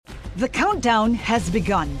The countdown has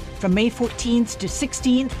begun. From May 14th to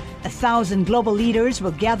 16th, 1,000 global leaders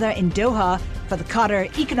will gather in Doha for the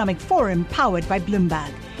Qatar Economic Forum powered by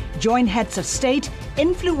Bloomberg. Join heads of state,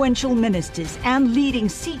 influential ministers, and leading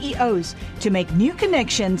CEOs to make new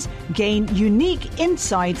connections, gain unique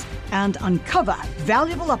insights, and uncover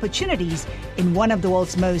valuable opportunities in one of the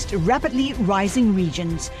world's most rapidly rising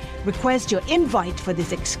regions. Request your invite for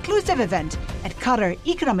this exclusive event at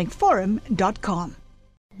QatarEconomicForum.com.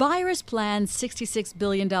 Bayer's planned $66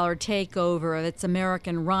 billion takeover of its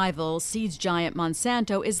American rival, seeds giant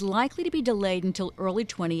Monsanto, is likely to be delayed until early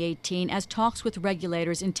 2018 as talks with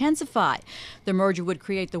regulators intensify. The merger would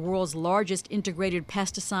create the world's largest integrated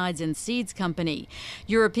pesticides and seeds company.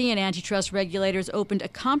 European antitrust regulators opened a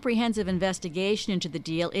comprehensive investigation into the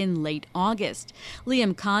deal in late August.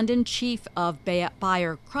 Liam Condon, chief of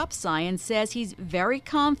Bayer Crop Science, says he's very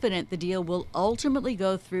confident the deal will ultimately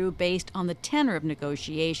go through based on the tenor of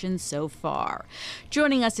negotiations so far.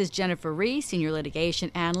 Joining us is Jennifer Rie, senior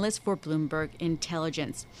litigation analyst for Bloomberg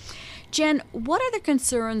Intelligence. Jen, what are the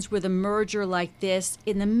concerns with a merger like this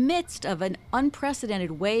in the midst of an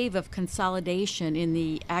unprecedented wave of consolidation in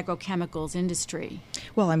the agrochemicals industry?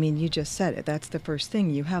 Well, I mean, you just said it. That's the first thing.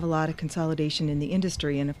 You have a lot of consolidation in the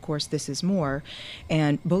industry, and of course this is more.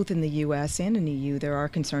 And both in the U.S. and in the EU, there are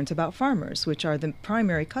concerns about farmers, which are the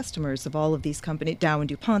primary customers of all of these companies, Dow and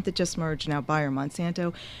DuPont that just merged, now Bayer,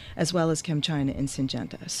 Monsanto, as well as ChemChina and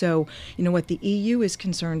Syngenta. So, what the EU is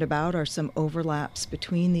concerned about are some overlaps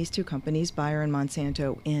between these two companies, Bayer and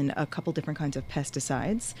Monsanto, in a couple different kinds of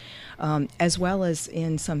pesticides, as well as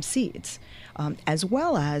in some seeds, as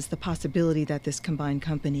well as the possibility that this combined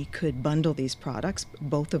company could bundle these products,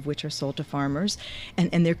 both of which are sold to farmers,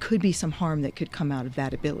 and there could be some harm that could come out of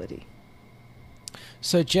that ability.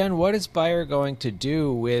 So, Jen, what is Bayer going to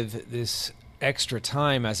do with this extra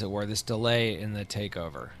time, as it were, this delay in the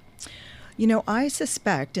takeover? I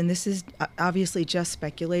suspect, and this is obviously just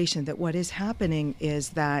speculation, that what is happening is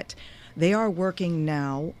that they are working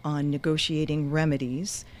now on negotiating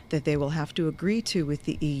remedies that they will have to agree to with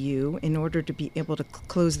the EU in order to be able to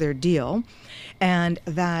close their deal, and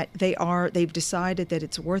that they've decided that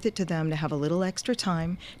it's worth it to them to have a little extra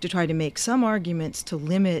time to try to make some arguments to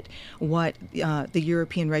limit what the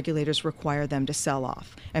European regulators require them to sell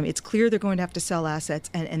off. I mean, it's clear they're going to have to sell assets,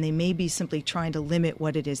 and they may be simply trying to limit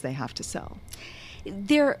what it is they have to sell.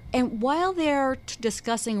 While they're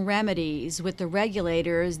discussing remedies with the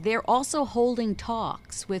regulators, they're also holding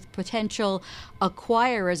talks with potential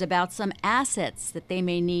acquirers about some assets that they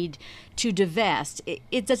may need to divest.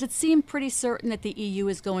 Does it seem pretty certain that the EU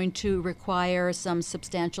is going to require some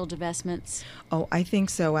substantial divestments? Oh, I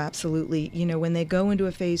think so, absolutely. When they go into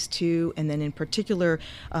a phase 2, and then in particular,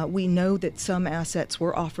 we know that some assets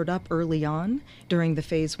were offered up early on during the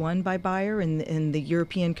phase 1 by Bayer, and the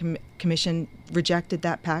European Commission rejected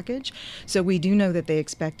that package. So we do know that they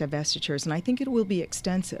expect divestitures, and I think it will be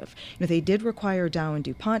extensive. They did require Dow and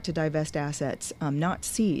DuPont to divest assets, not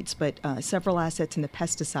seeds, but several assets in the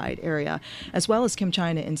pesticide area, as well as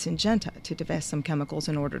ChemChina and Syngenta to divest some chemicals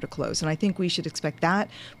in order to close. And I think we should expect that,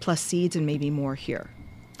 plus seeds and maybe more here.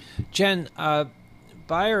 Jen,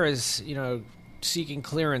 Bayer is, seeking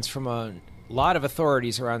clearance from a lot of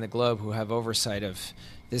authorities around the globe who have oversight of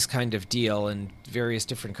this kind of deal in various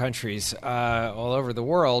different countries all over the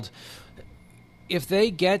world. If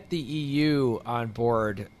they get the EU on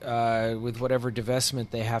board with whatever divestment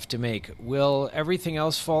they have to make, will everything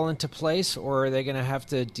else fall into place, or are they going to have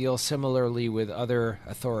to deal similarly with other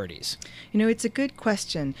authorities? It's a good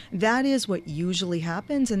question. That is what usually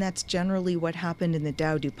happens, and that's generally what happened in the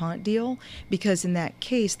Dow-DuPont deal, because in that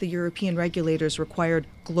case, the European regulators required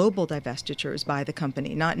global divestitures by the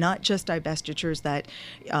company, not just divestitures that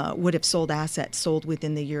would have sold assets sold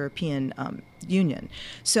within the European Union.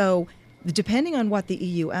 So depending on what the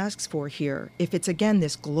EU asks for here, if it's again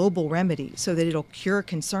this global remedy so that it'll cure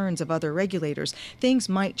concerns of other regulators, things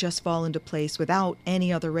might just fall into place without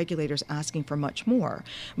any other regulators asking for much more.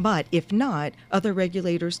 But if not, other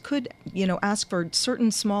regulators could, ask for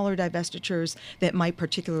certain smaller divestitures that might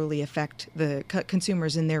particularly affect the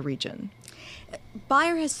consumers in their region.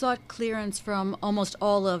 Bayer has sought clearance from almost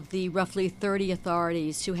all of the roughly 30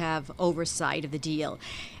 authorities who have oversight of the deal,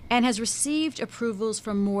 and has received approvals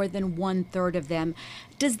from more than 1/3 of them.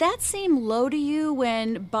 Does that seem low to you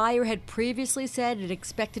when Bayer had previously said it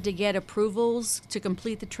expected to get approvals to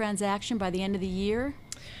complete the transaction by the end of the year?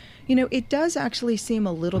 It does actually seem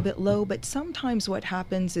a little bit low, but sometimes what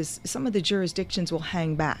happens is some of the jurisdictions will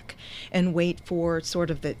hang back and wait for sort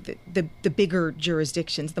of the bigger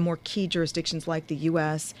jurisdictions, the more key jurisdictions like the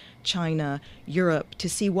U.S., China, Europe, to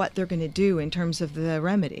see what they're going to do in terms of the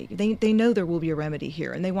remedy. They know there will be a remedy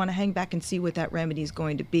here, and they want to hang back and see what that remedy is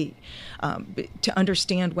going to be, to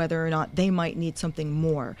understand whether or not they might need something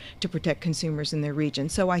more to protect consumers in their region.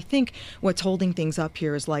 So I think what's holding things up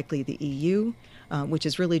here is likely the EU, which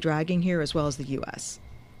is really dragging here, as well as the U.S.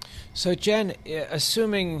 So, Jen,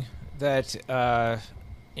 assuming that,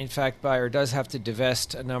 in fact, Bayer does have to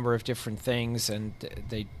divest a number of different things, and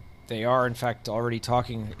they are, in fact, already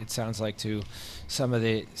talking, it sounds like, to some of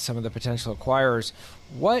the potential acquirers,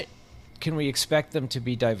 what can we expect them to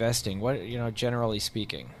be divesting? What, generally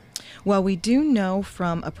speaking? Well, we do know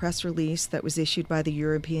from a press release that was issued by the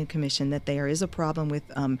European Commission that there is a problem with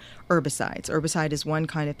herbicides. Herbicide is one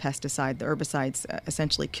kind of pesticide. The herbicides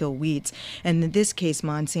essentially kill weeds. And in this case,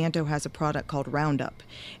 Monsanto has a product called Roundup.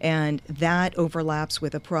 And that overlaps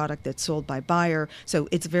with a product that's sold by Bayer. So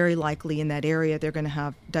it's very likely in that area they're going to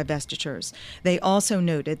have divestitures. They also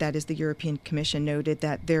noted, that is the European Commission noted,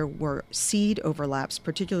 that there were seed overlaps,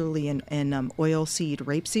 particularly in oilseed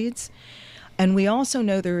rapeseeds. And we also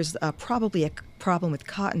know there's probably a problem with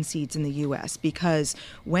cottonseeds in the U.S. because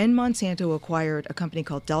when Monsanto acquired a company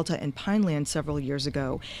called Delta and Pineland several years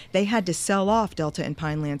ago, they had to sell off Delta and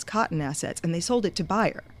Pineland's cotton assets, and they sold it to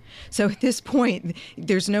Bayer. So at this point,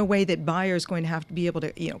 there's no way that Bayer is going to have to be able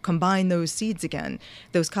to, combine those seeds again,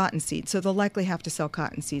 those cotton seeds. So they'll likely have to sell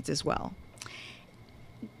cotton seeds as well.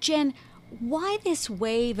 Jen, why this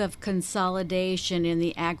wave of consolidation in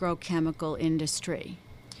the agrochemical industry?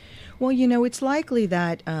 Well, it's likely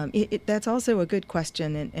that that's also a good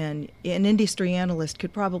question, and an industry analyst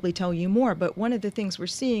could probably tell you more. But one of the things we're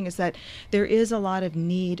seeing is that there is a lot of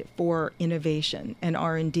need for innovation and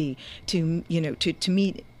R&D to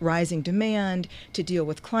meet rising demand, to deal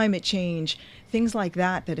with climate change, things like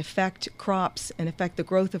that affect crops and affect the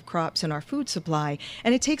growth of crops and our food supply.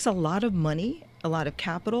 And it takes a lot of money, a lot of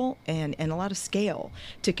capital, and a lot of scale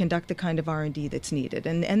to conduct the kind of R&D that's needed.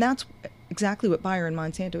 And that's exactly what Bayer and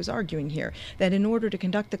Monsanto is arguing here, that in order to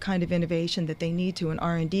conduct the kind of innovation that they need to in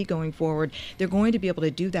R&D going forward, they're going to be able to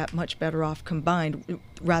do that much better off combined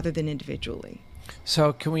rather than individually.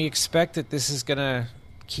 So can we expect that this is going to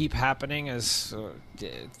keep happening as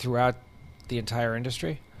throughout the entire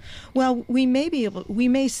industry? Well, we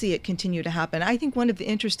may see it continue to happen. I think one of the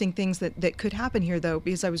interesting things that could happen here, though,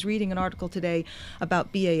 because I was reading an article today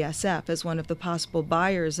about BASF as one of the possible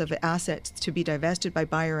buyers of assets to be divested by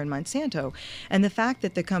Bayer and Monsanto, and the fact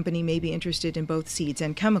that the company may be interested in both seeds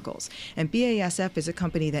and chemicals. And BASF is a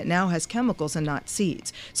company that now has chemicals and not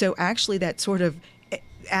seeds. So actually that sort of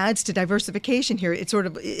adds to diversification here. It sort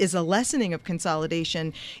of is a lessening of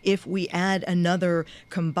consolidation if we add another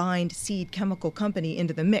combined seed chemical company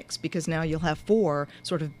into the mix, because now you'll have 4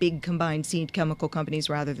 sort of big combined seed chemical companies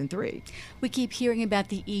rather than 3. We keep hearing about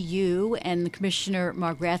the EU and the Commissioner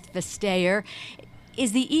Margrethe Vestager.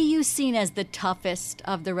 Is the EU seen as the toughest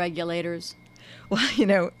of the regulators?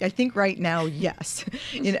 Well, I think right now, yes.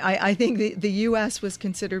 I think the U.S. was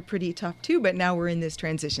considered pretty tough too, but now we're in this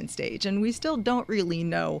transition stage, and we still don't really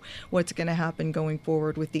know what's going to happen going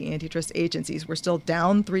forward with the antitrust agencies. We're still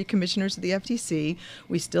down 3 commissioners of the FTC.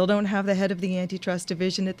 We still don't have the head of the antitrust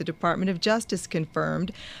division at the Department of Justice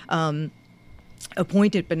confirmed.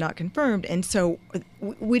 Appointed but not confirmed, and so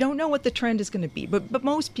we don't know what the trend is going to be, but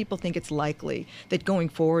most people think it's likely that going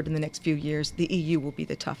forward in the next few years the EU will be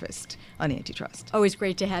the toughest on antitrust. Always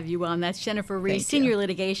great to have you on. That's Jennifer Ries, Senior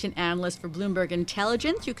Litigation Analyst for Bloomberg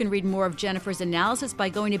Intelligence. You can read more of Jennifer's analysis by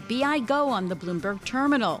going to BI Go on the Bloomberg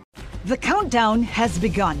terminal. The countdown has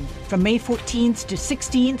begun. From May 14th to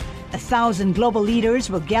 16th, 1,000 global leaders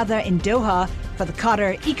will gather in Doha for the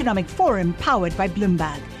Qatar Economic Forum powered by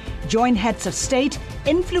Bloomberg. Join heads of state,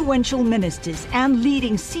 influential ministers, and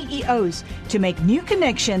leading CEOs to make new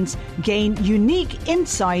connections, gain unique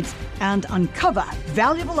insights, and uncover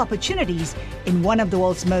valuable opportunities in one of the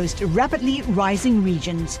world's most rapidly rising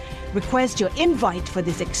regions. Request your invite for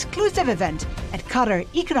this exclusive event at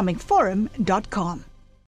QatarEconomicForum.com.